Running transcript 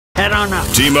Head on up.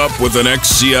 Team up with an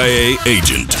ex-CIA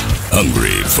agent,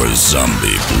 hungry for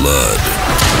zombie blood.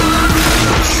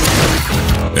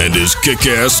 And his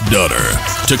kick-ass daughter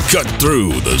to cut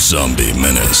through the zombie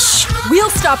menace. We'll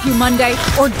stop you, Monday,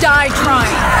 or die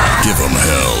trying. Give 'em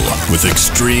hell with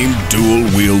extreme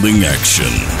dual-wielding action.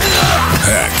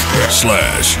 Hack,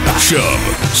 slash, shove,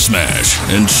 smash,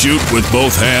 and shoot with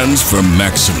both hands for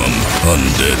maximum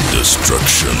undead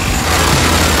destruction.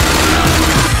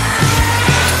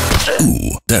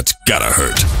 Ooh, that's gotta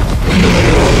hurt.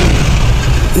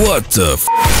 What the f?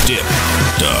 Dip,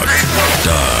 duck,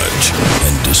 dodge,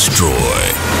 and destroy.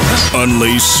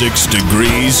 Unleash 6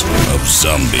 degrees of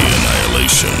zombie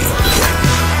annihilation.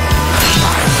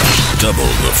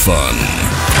 Double the fun.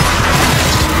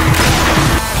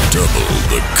 Double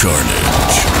the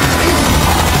carnage.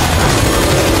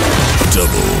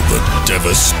 Double the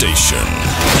devastation.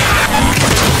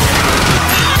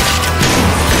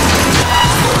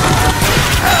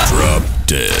 Drop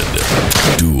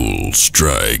dead. Dual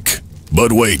strike.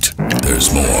 But wait,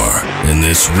 there's more in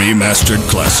this remastered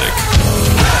classic.